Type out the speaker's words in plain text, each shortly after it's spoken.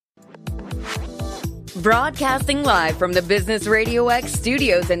Broadcasting live from the Business Radio X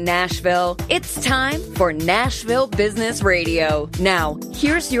studios in Nashville, it's time for Nashville Business Radio. Now,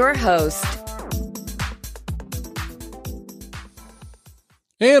 here's your host.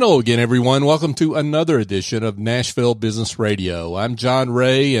 And hello again, everyone. Welcome to another edition of Nashville Business Radio. I'm John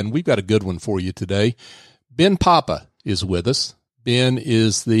Ray, and we've got a good one for you today. Ben Papa is with us. Ben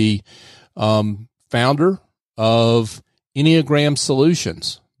is the founder of Enneagram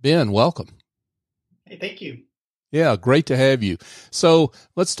Solutions. Ben, welcome. Hey, thank you. Yeah, great to have you. So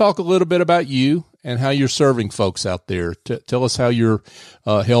let's talk a little bit about you and how you're serving folks out there. Tell us how you're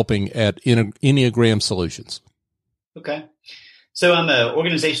helping at Enneagram Solutions. Okay. So I'm an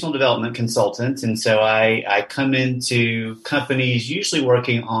organizational development consultant, and so I come into companies usually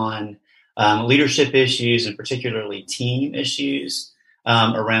working on leadership issues and particularly team issues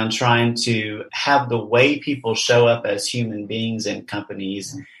around trying to have the way people show up as human beings in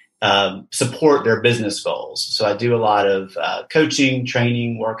companies support their business goals. So I do a lot of coaching,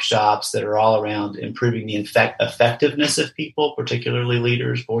 training, workshops that are all around improving the effectiveness of people, particularly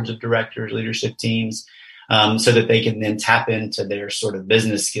leaders, boards of directors, leadership teams, so that they can then tap into their sort of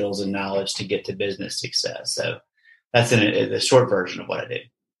business skills and knowledge to get to business success. So that's the short version of what I do.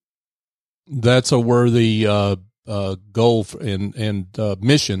 That's a worthy goal and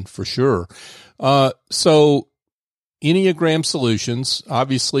mission for sure. So Enneagram Solutions,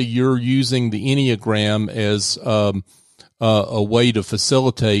 obviously you're using the Enneagram as a way to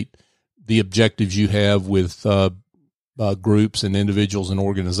facilitate the objectives you have with groups and individuals and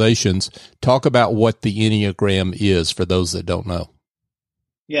organizations. Talk about what the Enneagram is for those that don't know.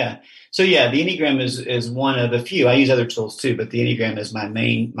 Yeah. So the Enneagram is one of a few. I use other tools too, but the Enneagram is my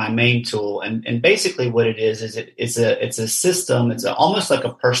main tool. And basically what it is it's a system. It's almost like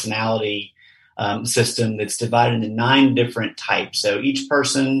a personality system that's divided into 9 different types. So each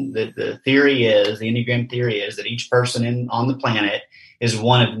person, the Enneagram theory is that each person on the planet is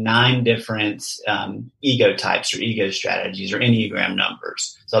one of 9 different ego types or ego strategies or Enneagram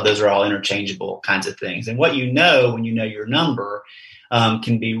numbers. So those are all interchangeable kinds of things. And what you know when you know your number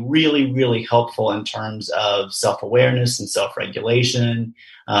can be really, really helpful in terms of self-awareness and self-regulation.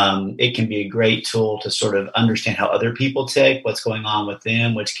 It can be a great tool to sort of understand how other people tick, what's going on with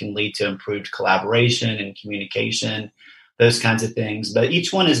them, which can lead to improved collaboration and communication, those kinds of things. But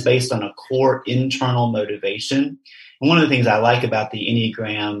each one is based on a core internal motivation. And one of the things I like about the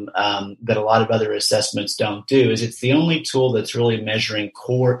Enneagram that a lot of other assessments don't do is it's the only tool that's really measuring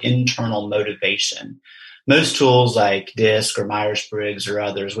core internal motivation. Most tools like DISC or Myers-Briggs or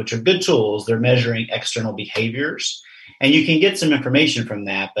others, which are good tools, they're measuring external behaviors. And you can get some information from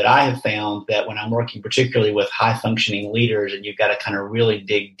that. But I have found that when I'm working particularly with high-functioning leaders and you've got to kind of really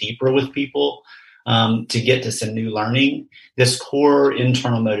dig deeper with people to get to some new learning, this core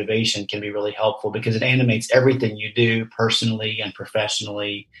internal motivation can be really helpful because it animates everything you do personally and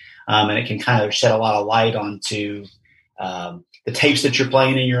professionally. And it can kind of shed a lot of light onto the tapes that you're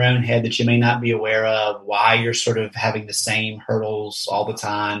playing in your own head that you may not be aware of, why you're sort of having the same hurdles all the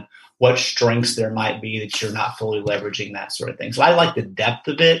time, what strengths there might be that you're not fully leveraging, that sort of thing. So I like the depth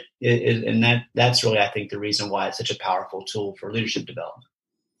of it, and that's really, I think, the reason why it's such a powerful tool for leadership development.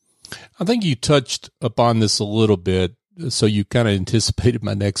 I think you touched upon this a little bit, so you kind of anticipated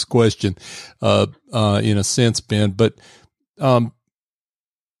my next question in a sense, Ben, but there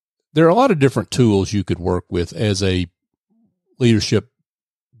are a lot of different tools you could work with as a leadership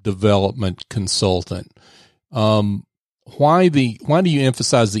development consultant. Why do you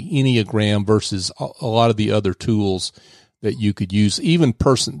emphasize the Enneagram versus a lot of the other tools that you could use, even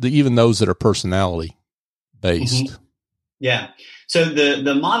those that are personality based? Mm-hmm. Yeah. So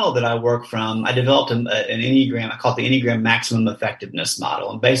the model that I work from, I developed an Enneagram. I call it the Enneagram Maximum Effectiveness Model.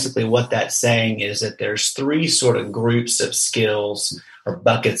 And basically what that's saying is that there's 3 sort of groups of skills or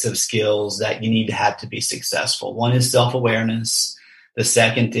buckets of skills that you need to have to be successful. One is self-awareness. The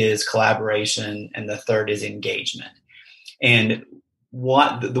second is collaboration. And the third is engagement. And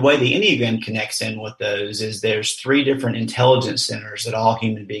the way the Enneagram connects in with those is there's 3 different intelligence centers that all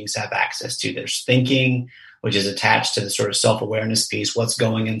human beings have access to. There's thinking, which is attached to the sort of self-awareness piece. What's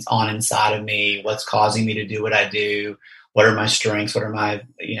going on inside of me? What's causing me to do what I do? What are my strengths? What are my,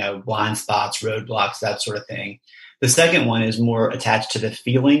 blind spots, roadblocks, that sort of thing. The second one is more attached to the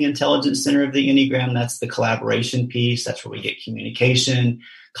feeling intelligence center of the Enneagram. That's the collaboration piece. That's where we get communication,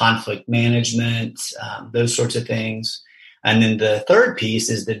 conflict management, those sorts of things. And then the third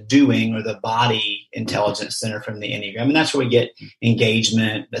piece is the doing or the body intelligence center from the Enneagram. And that's where we get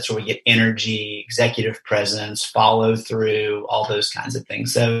engagement. That's where we get energy, executive presence, follow through, all those kinds of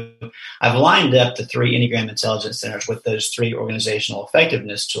things. So I've lined up the 3 Enneagram intelligence centers with those 3 organizational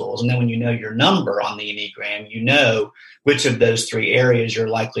effectiveness tools. And then when you know your number on the Enneagram, you know which of those 3 areas you're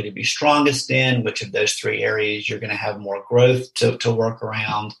likely to be strongest in, which of those 3 areas you're going to have more growth to work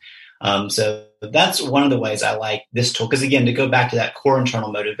around. So that's one of the ways I like this tool. Because again, to go back to that core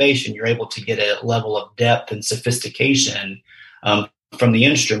internal motivation, you're able to get a level of depth and sophistication from the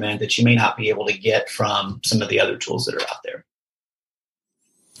instrument that you may not be able to get from some of the other tools that are out there.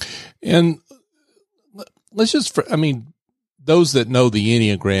 And let's just, those that know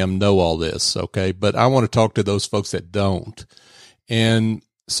the Enneagram know all this, okay? But I want to talk to those folks that don't. And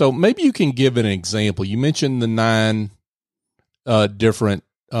so maybe you can give an example. You mentioned the 9 different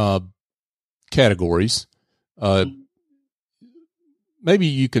categories. Maybe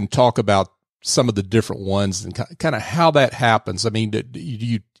you can talk about some of the different ones and kind of how that happens. I mean,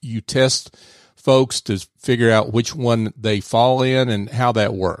 you test folks to figure out which one they fall in and how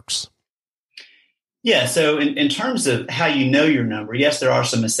that works. Yeah. So in terms of how you know your number, yes, there are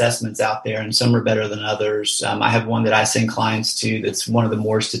some assessments out there and some are better than others. I have one that I send clients to that's one of the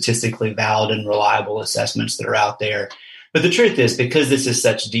more statistically valid and reliable assessments that are out there. But the truth is, because this is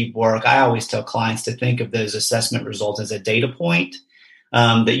such deep work, I always tell clients to think of those assessment results as a data point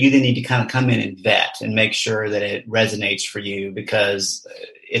that you then need to kind of come in and vet and make sure that it resonates for you, because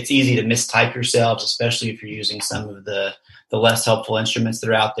it's easy to mistype yourselves, especially if you're using some of the less helpful instruments that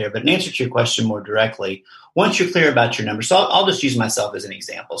are out there. But in answer to your question more directly, once you're clear about your number, so I'll just use myself as an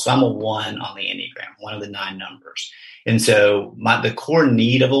example. So I'm a 1 on the Enneagram, one of the 9 numbers. And so the core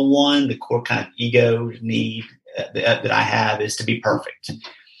need of a 1, the core kind of ego need that I have is to be perfect.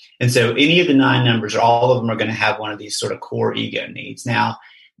 And so any of the 9 numbers, all of them are going to have one of these sort of core ego needs. Now,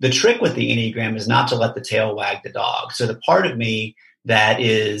 the trick with the Enneagram is not to let the tail wag the dog. So the part of me that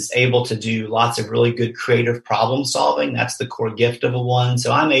is able to do lots of really good creative problem solving, that's the core gift of a 1.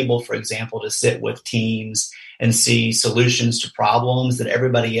 So I'm able, for example, to sit with teams and see solutions to problems that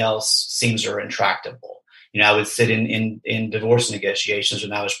everybody else seems are intractable. I would sit in divorce negotiations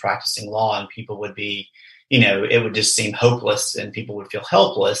when I was practicing law, and people would be, it would just seem hopeless and people would feel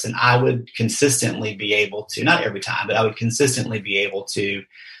helpless. And I would consistently be able to, not every time, but I would consistently be able to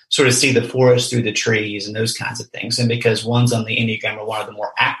sort of see the forest through the trees and those kinds of things. And because 1s on the Enneagram are one of the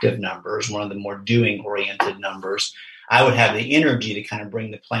more active numbers, one of the more doing oriented numbers, I would have the energy to kind of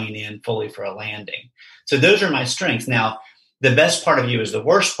bring the plane in fully for a landing. So those are my strengths. Now, the best part of you is the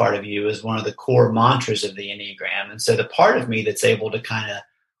worst part of you is one of the core mantras of the Enneagram. And so the part of me that's able to kind of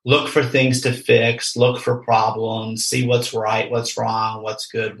look for things to fix, look for problems, see what's right, what's wrong, what's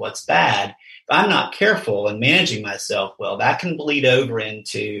good, what's bad. If I'm not careful in managing myself well, that can bleed over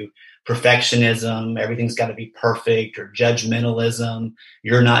into perfectionism. Everything's got to be perfect, or judgmentalism.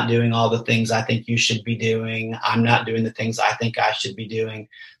 You're not doing all the things I think you should be doing. I'm not doing the things I think I should be doing.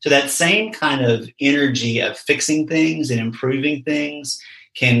 So that same kind of energy of fixing things and improving things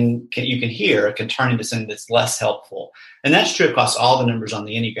can turn into something that's less helpful. And that's true across all the numbers on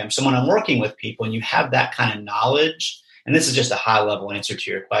the Enneagram. So when I'm working with people and you have that kind of knowledge, and this is just a high level answer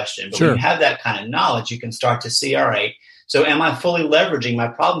to your question, but when you have that kind of knowledge, you can start to see, all right, so am I fully leveraging my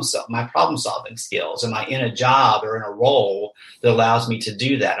problem solving skills? Am I in a job or in a role that allows me to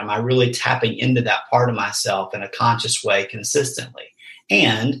do that? Am I really tapping into that part of myself in a conscious way consistently?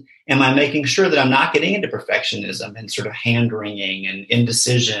 And am I making sure that I'm not getting into perfectionism and sort of hand-wringing and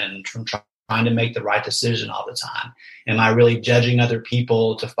indecision from trying to make the right decision all the time? Am I really judging other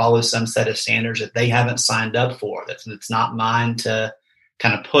people to follow some set of standards that they haven't signed up for, that's not mine to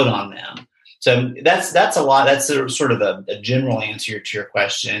kind of put on them? So that's a lot. That's sort of a general answer to your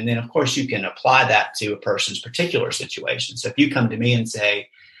question. And then, of course, you can apply that to a person's particular situation. So if you come to me and say,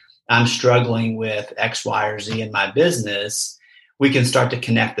 I'm struggling with X, Y, or Z in my business, we can start to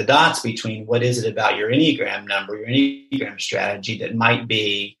connect the dots between what is it about your Enneagram number, your Enneagram strategy that might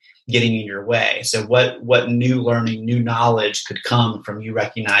be getting in your way. So what new learning, new knowledge could come from you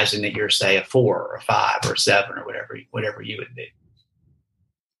recognizing that you're, say, a 4 or a 5 or a 7 or whatever you would be.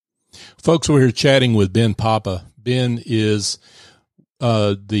 Folks, we're here chatting with Ben Papa. Ben is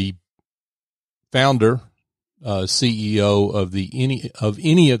the founder, CEO of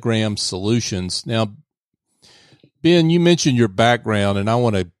Enneagram Solutions. Now, Ben, you mentioned your background, and I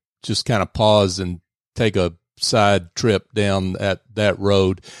want to just kind of pause and take a side trip down that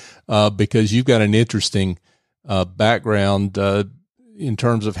road because you've got an interesting background in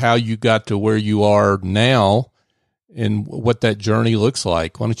terms of how you got to where you are now and what that journey looks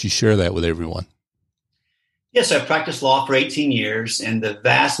like. Why don't you share that with everyone? Yes, I practiced law for 18 years, and the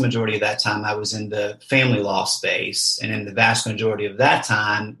vast majority of that time I was in the family law space. And in the vast majority of that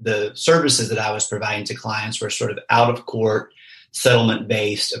time, the services that I was providing to clients were sort of out of court, settlement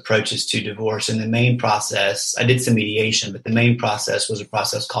based approaches to divorce. And the main process, I did some mediation, but the main process was a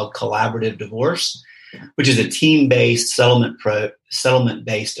process called collaborative divorce, which is a team based settlement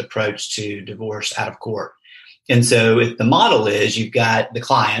based approach to divorce out of court. And so if the model is you've got the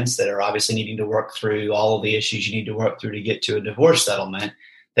clients that are obviously needing to work through all of the issues you need to work through to get to a divorce settlement,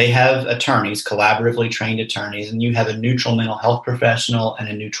 they have attorneys, collaboratively trained attorneys, and you have a neutral mental health professional and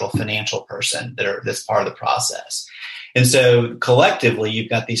a neutral financial person that's part of the process. And so collectively, you've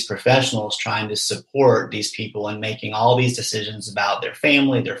got these professionals trying to support these people in making all these decisions about their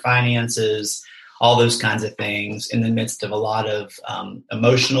family, their finances, all those kinds of things in the midst of a lot of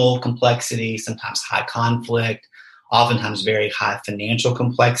emotional complexity, sometimes high conflict, oftentimes very high financial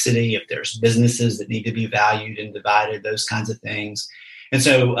complexity. If there's businesses that need to be valued and divided, those kinds of things. And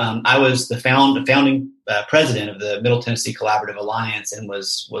so I was the founding president of the Middle Tennessee Collaborative Alliance and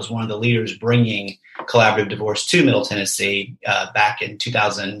was one of the leaders bringing collaborative divorce to Middle Tennessee back in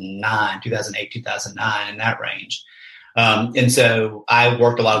 2008, 2009, in that range. And so I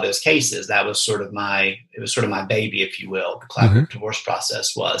worked a lot of those cases. That was sort of my baby, if you will, the collaborative divorce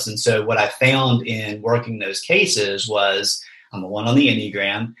process was. And so what I found in working those cases was I'm the one on the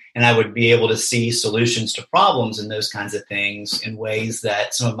Enneagram, and I would be able to see solutions to problems and those kinds of things in ways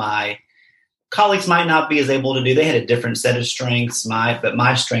that some of my colleagues might not be as able to do. They had a different set of strengths, but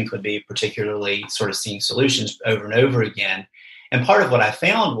my strength would be particularly sort of seeing solutions over and over again. And part of what I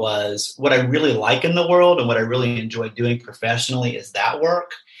found was what I really like in the world and what I really enjoy doing professionally is that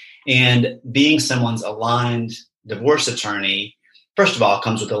work. And being someone's aligned divorce attorney, first of all,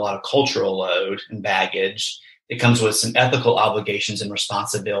 comes with a lot of cultural load and baggage. It comes with some ethical obligations and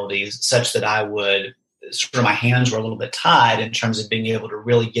responsibilities such that I would sort of my hands were a little bit tied in terms of being able to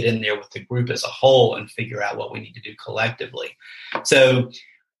really get in there with the group as a whole and figure out what we need to do collectively. So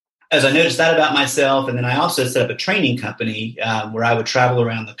as I noticed that about myself, and then I also set up a training company where I would travel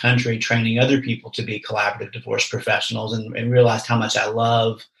around the country training other people to be collaborative divorce professionals and realized how much I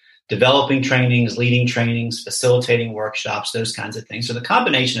love developing trainings, leading trainings, facilitating workshops, those kinds of things. So the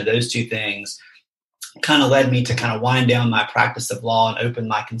combination of those two things kind of led me to kind of wind down my practice of law and open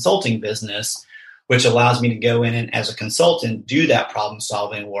my consulting business, which allows me to go in and as a consultant do that problem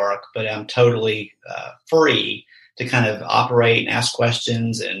solving work, but I'm totally free to kind of operate and ask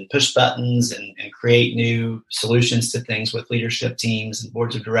questions and push buttons and create new solutions to things with leadership teams and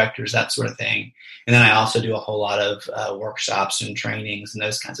boards of directors, that sort of thing. And then I also do a whole lot of workshops and trainings and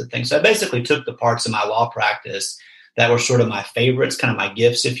those kinds of things. So I basically took the parts of my law practice that were sort of my favorites, kind of my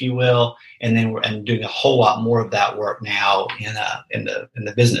gifts, if you will, and then we're doing a whole lot more of that work now in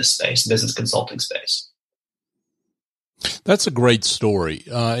the business space, business consulting space. That's a great story,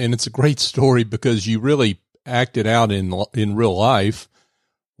 and it's a great story because you really acted out in real life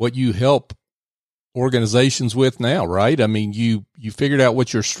what you help organizations with now, right? I mean, you figured out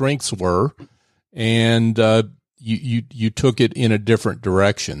what your strengths were, and you took it in a different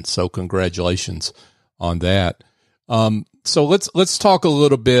direction. So congratulations on that. So let's talk a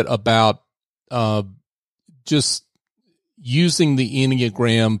little bit about just using the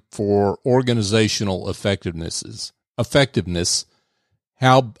Enneagram for organizational effectiveness,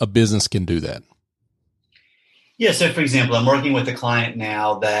 how a business can do that. Yeah. So for example, I'm working with a client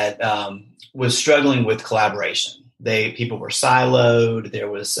now that was struggling with collaboration. People were siloed. There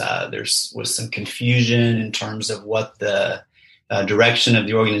was some confusion in terms of what the direction of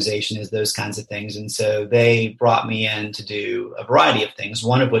the organization is, those kinds of things. And so they brought me in to do a variety of things,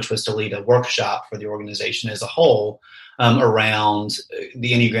 one of which was to lead a workshop for the organization as a whole around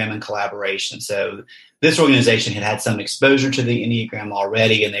the Enneagram and collaboration. So this organization had some exposure to the Enneagram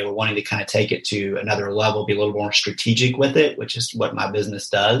already, and they were wanting to kind of take it to another level, be a little more strategic with it, which is what my business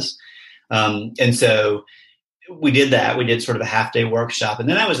does. And so we did that. We did sort of a half-day workshop, and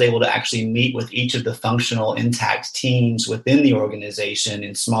then I was able to actually meet with each of the functional intact teams within the organization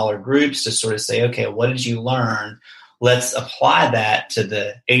in smaller groups to sort of say, okay, what did you learn? Let's apply that to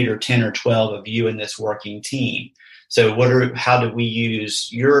the 8 or 10 or 12 of you in this working team. So how do we use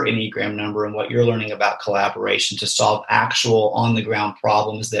your Enneagram number and what you're learning about collaboration to solve actual on-the-ground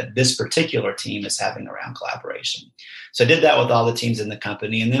problems that this particular team is having around collaboration? So I did that with all the teams in the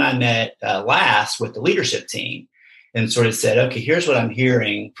company. And then I met last with the leadership team and sort of said, okay, here's what I'm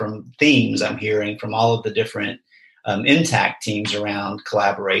hearing from themes I'm hearing from all of the different intact teams around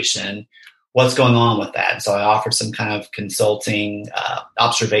collaboration. What's going on with that? So I offered some kind of consulting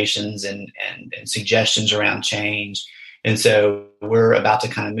observations and suggestions around change. And so we're about to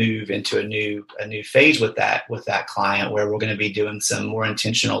kind of move into a new phase with that client, where we're going to be doing some more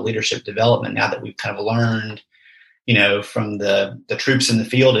intentional leadership development now that we've kind of learned, from the troops in the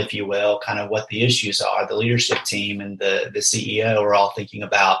field, if you will, kind of what the issues are. The leadership team and the CEO are all thinking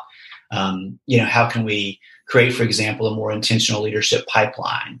about, how can we create, for example, a more intentional leadership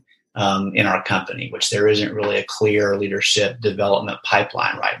pipeline in our company, which there isn't really a clear leadership development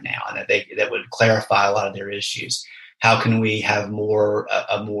pipeline right now, and that would clarify a lot of their issues. How can we have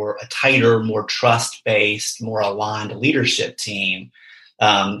a tighter, more trust-based, more aligned leadership team,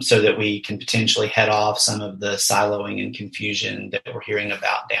 so that we can potentially head off some of the siloing and confusion that we're hearing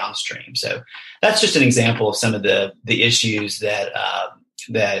about downstream? So that's just an example of some of the issues that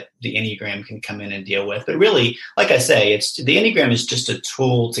the Enneagram can come in and deal with. But really, like I say, the Enneagram is just a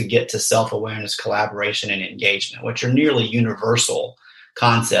tool to get to self-awareness, collaboration, and engagement, which are nearly universal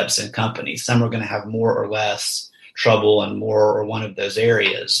concepts in companies. Some are going to have more or less trouble in more or one of those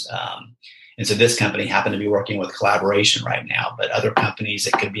areas. And so this company happened to be working with collaboration right now, but other companies,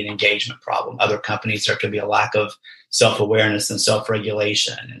 it could be an engagement problem. Other companies, there could be a lack of self-awareness and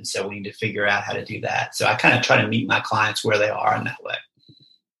self-regulation. And so we need to figure out how to do that. So I kind of try to meet my clients where they are in that way.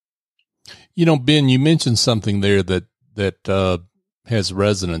 Ben, you mentioned something there that has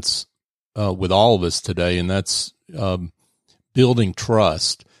resonance with all of us today, and that's building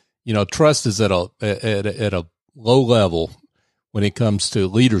trust. Trust is at a low level when it comes to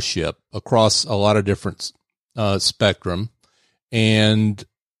leadership across a lot of different spectrum. And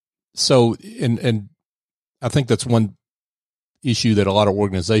so, and I think that's one issue that a lot of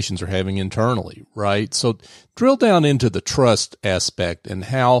organizations are having internally, right? So drill down into the trust aspect and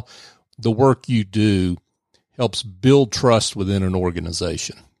how the work you do helps build trust within an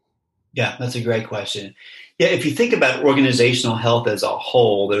organization. Yeah, that's a great question. Yeah, if you think about organizational health as a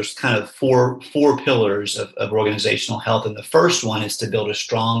whole, there's kind of four pillars of organizational health. And the first one is to build a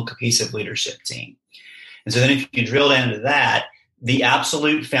strong, cohesive leadership team. And so then if you drill down to that, the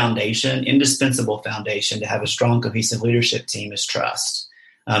absolute foundation, indispensable foundation to have a strong, cohesive leadership team is trust.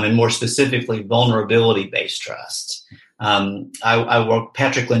 And more specifically, vulnerability-based trust. I work,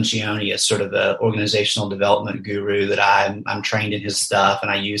 Patrick Lencioni is sort of the organizational development guru that I'm trained in his stuff, and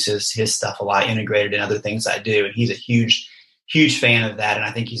I use his stuff a lot, integrated in other things I do. And he's a huge fan of that. And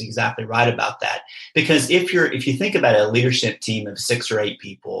I think he's exactly right about that. Because if you think about a leadership team of 6 or 8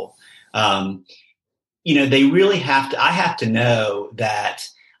 people, they really I have to know that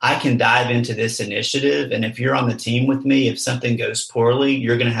I can dive into this initiative. And if you're on the team with me, if something goes poorly,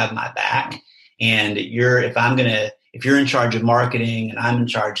 you're going to have my back. And if you're in charge of marketing and I'm in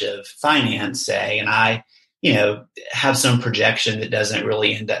charge of finance, say, and I, have some projection that doesn't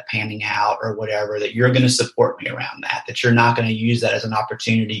really end up panning out or whatever, that you're going to support me around that you're not going to use that as an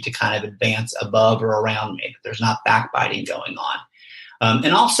opportunity to kind of advance above or around me, that there's not backbiting going on.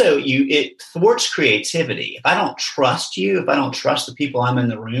 And also it thwarts creativity. If I don't trust you, if I don't trust the people I'm in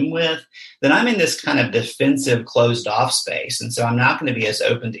the room with, then I'm in this kind of defensive, closed off space. And so I'm not going to be as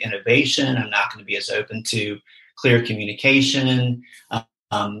open to innovation. I'm not going to be as open to clear communication.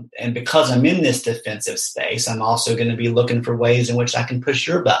 And because I'm in this defensive space, I'm also going to be looking for ways in which I can push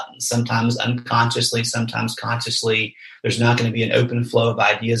your buttons, sometimes unconsciously, sometimes consciously. There's not going to be an open flow of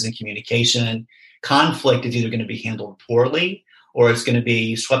ideas and communication. Conflict is either going to be handled poorly or it's going to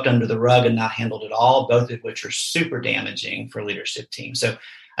be swept under the rug and not handled at all, both of which are super damaging for leadership teams. So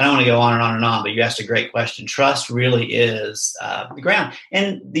I don't want to go on and on and on, but you asked a great question. Trust really is the ground.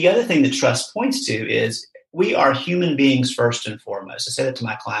 And the other thing that trust points to is we are human beings first and foremost. I say that to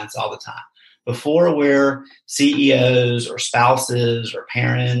my clients all the time. Before we're CEOs or spouses or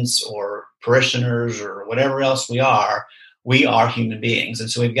parents or parishioners or whatever else we are human beings. And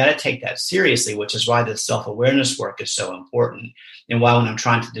so we've got to take that seriously, which is why this self-awareness work is so important. And why when I'm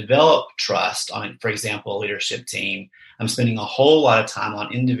trying to develop trust on, for example, a leadership team, I'm spending a whole lot of time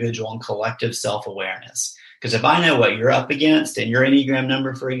on individual and collective self-awareness. Because if I know what you're up against and your Enneagram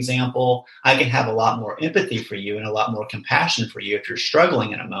number, for example, I can have a lot more empathy for you and a lot more compassion for you if you're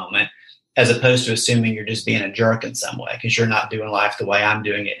struggling in a moment, as opposed to assuming you're just being a jerk in some way because you're not doing life the way I'm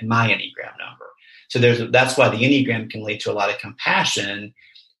doing it in my Enneagram number. So that's why the Enneagram can lead to a lot of compassion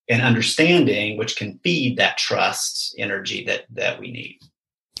and understanding, which can feed that trust energy that we need.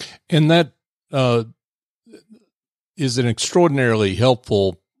 And that is an extraordinarily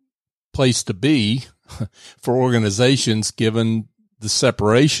helpful place to be for organizations, given the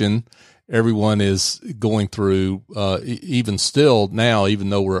separation everyone is going through, even still now, even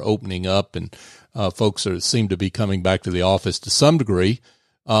though we're opening up and folks seem to be coming back to the office to some degree.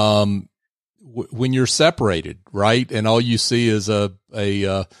 When you're separated, right, and all you see is a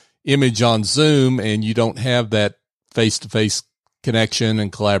image on Zoom, and you don't have that face-to-face connection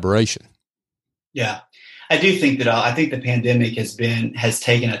and collaboration. Yeah. I do think that I think the pandemic has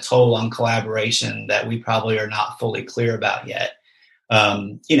taken a toll on collaboration that we probably are not fully clear about yet.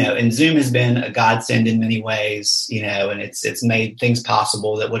 And Zoom has been a godsend in many ways, and it's made things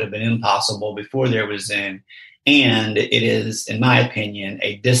possible that would have been impossible before there was Zoom. And it is, in my opinion,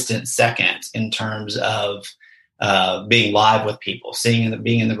 a distant second in terms of being live with people,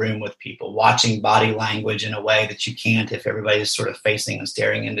 being in the room with people, watching body language in a way that you can't if everybody's sort of facing and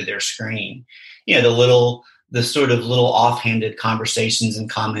staring into their screen. The sort of little offhanded conversations and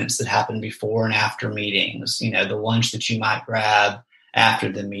comments that happen before and after meetings, the lunch that you might grab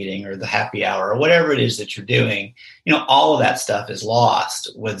after the meeting or the happy hour or whatever it is that you're doing, all of that stuff is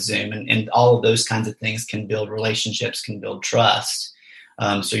lost with Zoom, and all of those kinds of things can build relationships, can build trust.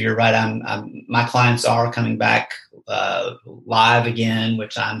 So you're right. My clients are coming back live again,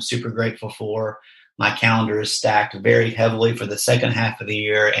 which I'm super grateful for. My calendar is stacked very heavily for the second half of the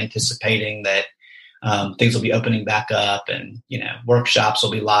year, anticipating that things will be opening back up and, workshops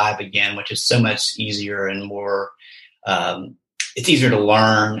will be live again, which is so much easier and more, it's easier to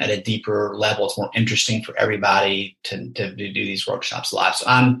learn at a deeper level. It's more interesting for everybody to do these workshops live. So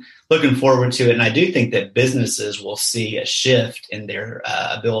I'm looking forward to it. And I do think that businesses will see a shift in their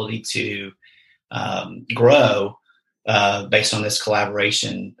ability to grow based on this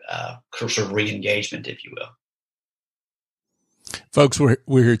collaboration, sort of re-engagement, if you will. Folks,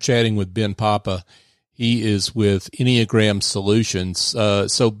 we're here chatting with Ben Papa. He is with Enneagram Solutions.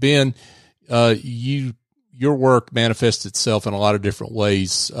 So Ben, your work manifests itself in a lot of different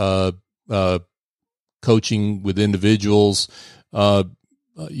ways. Coaching with individuals.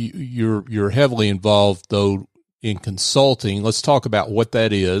 You're heavily involved though in consulting. Let's talk about what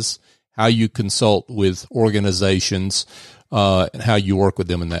that is, how you consult with organizations, and how you work with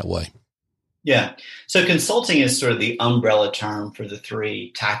them in that way. Yeah. So consulting is sort of the umbrella term for the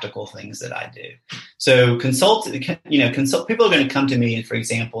three tactical things that I do. So people are going to come to me, and for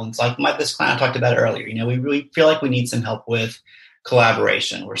example, and it's like this client I talked about earlier, we really feel like we need some help with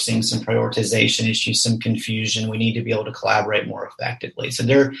collaboration. We're seeing some prioritization issues, some confusion. We need to be able to collaborate more effectively. So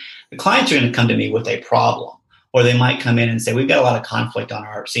the clients are going to come to me with a problem, or they might come in and say, we've got a lot of conflict on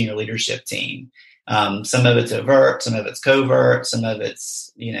our senior leadership team. Some of it's overt, some of it's covert, some of it's,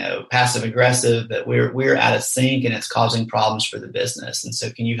 passive aggressive, but we're out of sync and it's causing problems for the business. And so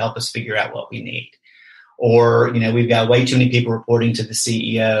can you help us figure out what we need? Or, we've got way too many people reporting to the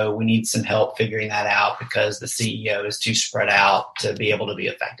CEO. We need some help figuring that out because the CEO is too spread out to be able to be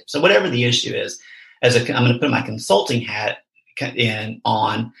effective. So whatever the issue is, I'm going to put my consulting hat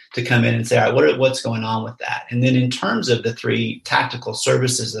on to come in and say, all right, what's going on with that? And then in terms of the three tactical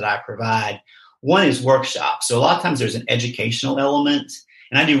services that I provide, one is workshops. So a lot of times there's an educational element,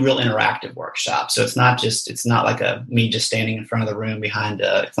 and I do real interactive workshops. So it's not like me just standing in front of the room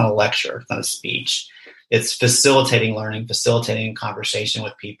it's not a lecture, it's not a speech. It's facilitating learning, facilitating conversation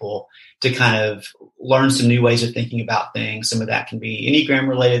with people to kind of learn some new ways of thinking about things. Some of that can be Enneagram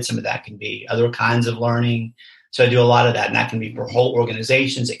related. Some of that can be other kinds of learning. So I do a lot of that, and that can be for whole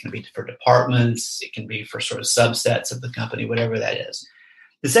organizations. It can be for departments. It can be for sort of subsets of the company, whatever that is.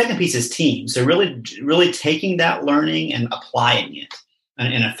 The second piece is teams. So really taking that learning and applying it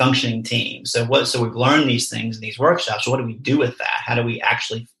in a functioning team. So we've learned these things in these workshops. So what do we do with that? How do we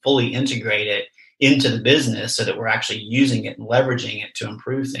actually fully integrate it into the business so that we're actually using it and leveraging it to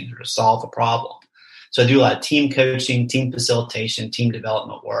improve things or to solve a problem? So I do a lot of team coaching, team facilitation, team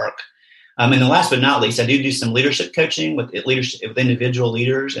development work. And then last but not least, I do some leadership coaching with individual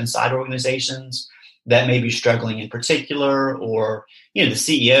leaders inside organizations that may be struggling in particular, or the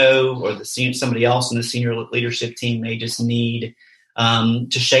CEO or somebody else in the senior leadership team may just need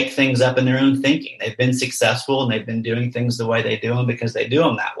to shake things up in their own thinking. They've been successful and they've been doing things the way they do them because they do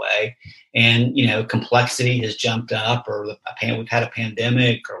them that way. And, complexity has jumped up, or we've had a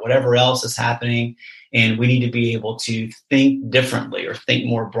pandemic or whatever else is happening. And we need to be able to think differently or think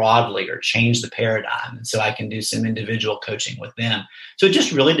more broadly or change the paradigm. And so I can do some individual coaching with them. So it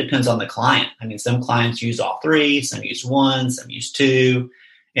just really depends on the client. I mean, some clients use all three, some use one, some use two.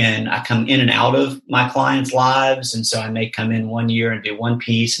 And I come in and out of my clients' lives. And so I may come in one year and do one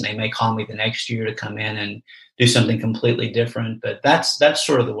piece, and they may call me the next year to come in and do something completely different. But that's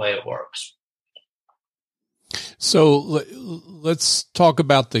sort of the way it works. So let's talk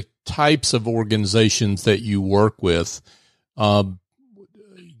about the types of organizations that you work with.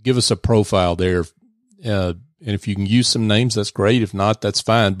 Give us a profile there. And if you can use some names, that's great. If not, that's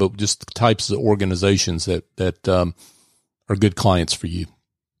fine. But just the types of organizations that are good clients for you.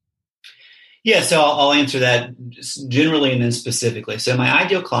 Yeah, so I'll answer that generally and then specifically. So my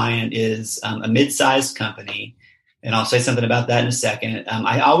ideal client is a mid-sized company And I'll say something about that in a second.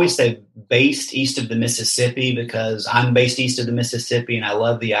 I always say based east of the Mississippi because I'm based east of the Mississippi, and I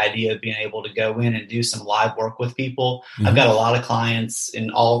love the idea of being able to go in and do some live work with people. Mm-hmm. I've got a lot of clients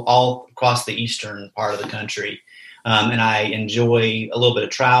in all across the eastern part of the country, and I enjoy a little bit of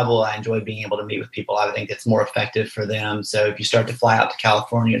travel. I enjoy being able to meet with people. I think it's more effective for them. So if you start to fly out to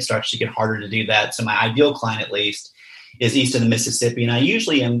California, it starts to get harder to do that. So my ideal client, at least, is east of the Mississippi, and I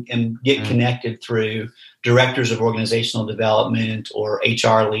usually get connected through directors of organizational development or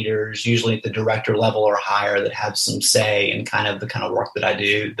HR leaders, usually at the director level or higher, that have some say in kind of the kind of work that I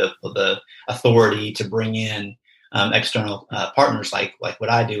do, the authority to bring in external partners like what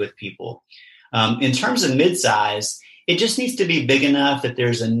I do with people. In terms of midsize, it just needs to be big enough that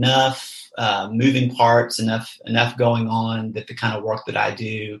there's enough moving parts, enough going on that the kind of work that I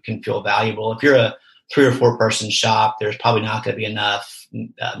do can feel valuable. If you're a 3 or 4 person shop, there's probably not going to be enough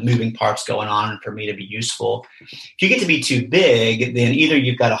moving parts going on for me to be useful. If you get to be too big, then either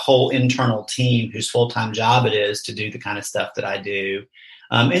you've got a whole internal team whose full-time job it is to do the kind of stuff that I do.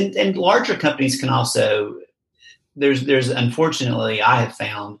 And larger companies can also, there's unfortunately, I have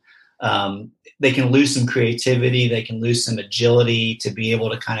found they can lose some creativity. They can lose some agility to be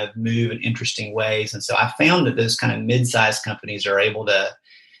able to kind of move in interesting ways. And so I found that those kind of mid-sized companies are able to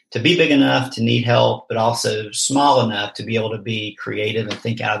be big enough to need help, but also small enough to be able to be creative and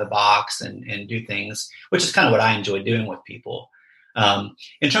think out of the box and do things, which is kind of what I enjoy doing with people.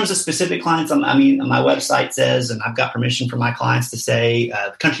 In terms of specific clients, my website says, and I've got permission from my clients to say,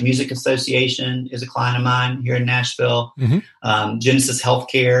 the Country Music Association is a client of mine here in Nashville. Mm-hmm. Genesis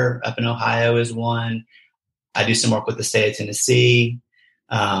Healthcare up in Ohio is one. I do some work with the state of Tennessee.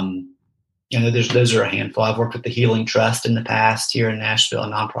 Those are a handful. I've worked with the Healing Trust in the past here in Nashville, a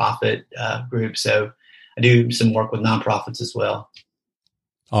nonprofit group. So I do some work with nonprofits as well.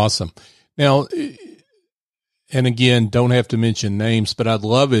 Awesome. Now, and again, don't have to mention names, but I'd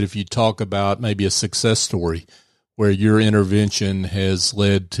love it if you talk about maybe a success story where your intervention has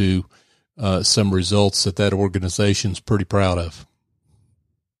led to some results that organization's pretty proud of.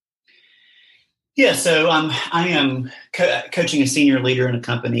 Yeah, so I am coaching a senior leader in a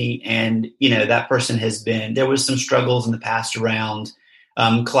company, and that person there was some struggles in the past around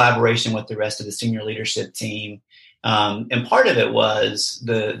collaboration with the rest of the senior leadership team, and part of it was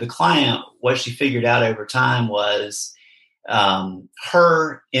the client. What she figured out over time was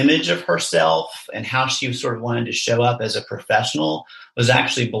her image of herself and how she sort of wanted to show up as a professional was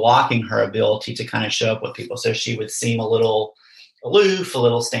actually blocking her ability to kind of show up with people. So she would seem a little aloof, a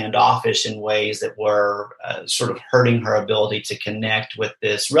little standoffish in ways that were sort of hurting her ability to connect with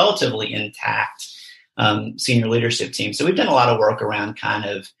this relatively intact senior leadership team. So we've done a lot of work around kind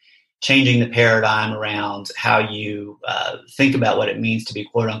of changing the paradigm around how you think about what it means to be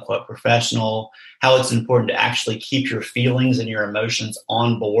quote unquote professional, how it's important to actually keep your feelings and your emotions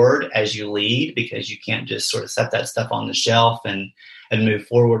on board as you lead, because you can't just sort of set that stuff on the shelf and move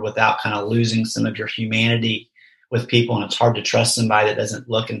forward without kind of losing some of your humanity with people. And it's hard to trust somebody that doesn't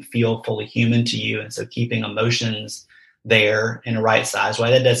look and feel fully human to you. And so keeping emotions there in a right size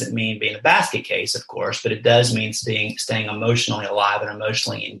way, that doesn't mean being a basket case, of course, but it does mean staying emotionally alive and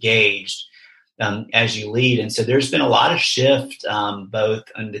emotionally engaged as you lead. And so there's been a lot of shift, both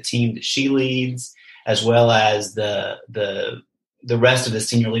on the team that she leads, as well as the rest of the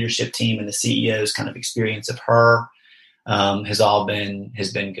senior leadership team and the CEO's kind of experience of her.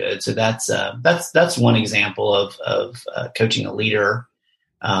 Has been good. So that's one example of coaching a leader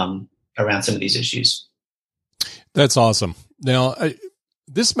around some of these issues. That's awesome. Now,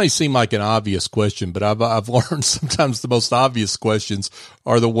 this may seem like an obvious question, but I've learned sometimes the most obvious questions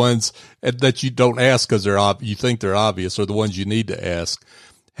are the ones that you don't ask because you think they're obvious, or the ones you need to ask.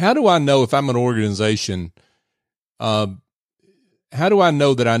 How do I know if I'm an organization? How do I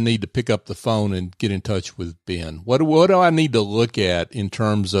know that I need to pick up the phone and get in touch with Ben? What do I need to look at in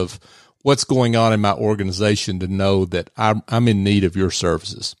terms of what's going on in my organization to know that I'm in need of your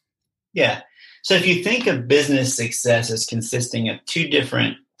services? Yeah. So if you think of business success as consisting of 2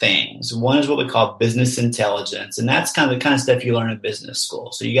 different things, one is what we call business intelligence, and that's kind of the kind of stuff you learn in business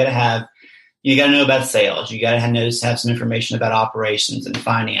school. So you got to know about sales. You got to have some information about operations and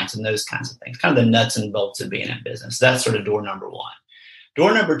finance and those kinds of things, kind of the nuts and bolts of being in business. That's sort of door number 1.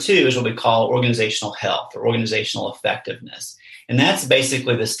 Door number 2 is what we call organizational health or organizational effectiveness. And that's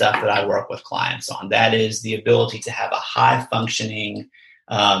basically the stuff that I work with clients on. That is the ability to have a high functioning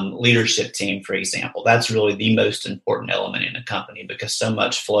leadership team, for example. That's really the most important element in a company because so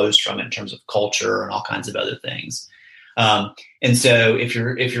much flows from it in terms of culture and all kinds of other things. And so if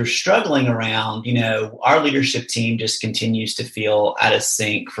you're struggling around, our leadership team just continues to feel out of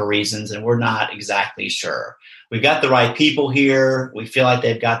sync for reasons, and we're not exactly sure. We've got the right people here. We feel like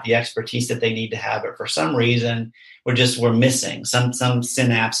they've got the expertise that they need to have, but for some reason, we're missing. Some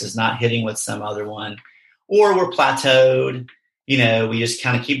synapse is not hitting with some other one, or we're plateaued. We just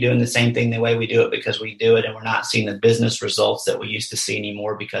kind of keep doing the same thing the way we do it because we do it, and we're not seeing the business results that we used to see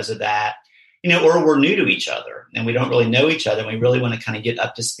anymore because of that. Or we're new to each other and we don't really know each other. And we really want to kind of get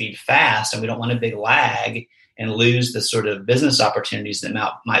up to speed fast, and we don't want a big lag and lose the sort of business opportunities that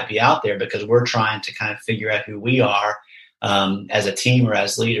might be out there because we're trying to kind of figure out who we are as a team or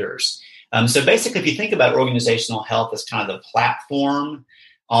as leaders. So basically, if you think about organizational health as kind of the platform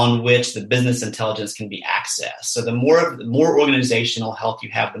on which the business intelligence can be accessed. So the more organizational health you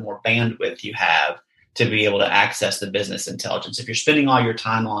have, the more bandwidth you have to be able to access the business intelligence. If you're spending all your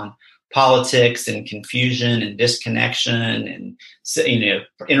time on politics and confusion and disconnection and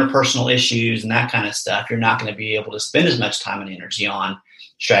interpersonal issues and that kind of stuff, you're not going to be able to spend as much time and energy on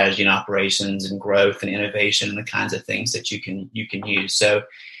strategy and operations and growth and innovation and the kinds of things that you can use. So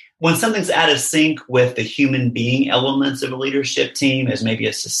when something's out of sync with the human being elements of a leadership team is maybe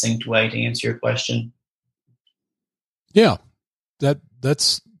a succinct way to answer your question. Yeah, that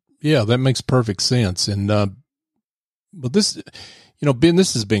makes perfect sense. And, but this, Ben,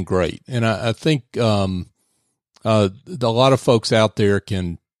 this has been great. And I think a lot of folks out there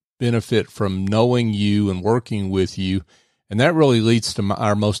can benefit from knowing you and working with you. And that really leads to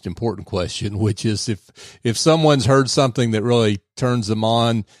our most important question, which is if someone's heard something that really turns them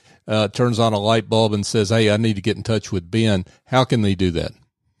on, turns on a light bulb and says, hey, I need to get in touch with Ben, how can they do that?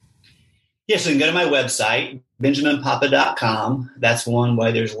 Yes, you can go to my website, benjaminpapa.com. That's one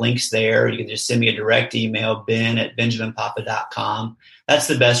way. There's links there. You can just send me a direct email, ben@benjaminpapa.com. That's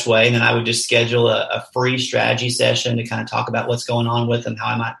the best way. And then I would just schedule a free strategy session to kind of talk about what's going on with them, how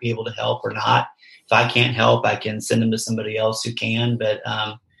I might be able to help or not. If I can't help, I can send them to somebody else who can. But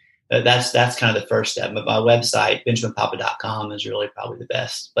that's kind of the first step. But my website, benjaminpapa.com, is really probably the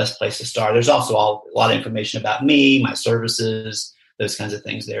best place to start. There's also a lot of information about me, my services, those kinds of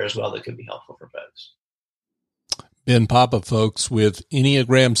things there as well that could be helpful for folks. Ben Papa, folks, with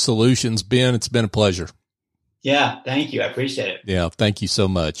Enneagram Solutions. Ben, it's been a pleasure. Yeah, thank you. I appreciate it. Yeah, thank you so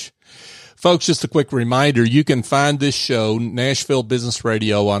much. Folks, just a quick reminder, you can find this show, Nashville Business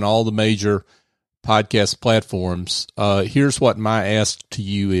Radio, on all the major podcast platforms. Here's what my ask to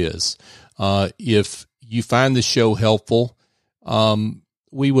you is. If you find this show helpful,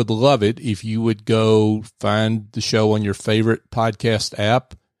 we would love it if you would go find the show on your favorite podcast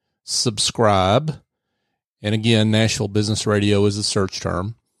app, subscribe. And again, Nashville Business Radio is a search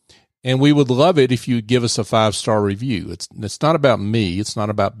term. And we would love it if you would give us a 5-star review. It's not about me. It's not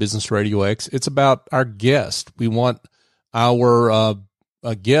about Business Radio X. It's about our guest. We want our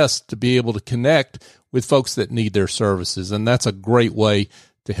guest to be able to connect with folks that need their services. And that's a great way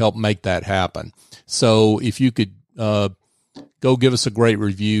to help make that happen. So if you could go give us a great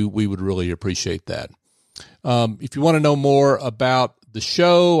review, we would really appreciate that. If you want to know more about the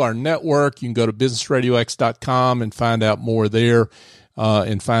show, our network, you can go to businessradiox.com and find out more there,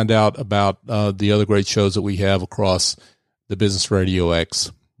 and find out about the other great shows that we have across the Business Radio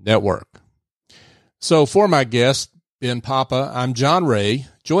X network. So for my guest, Ben Papa, I'm John Ray.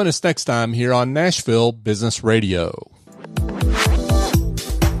 Join us next time here on Nashville Business Radio.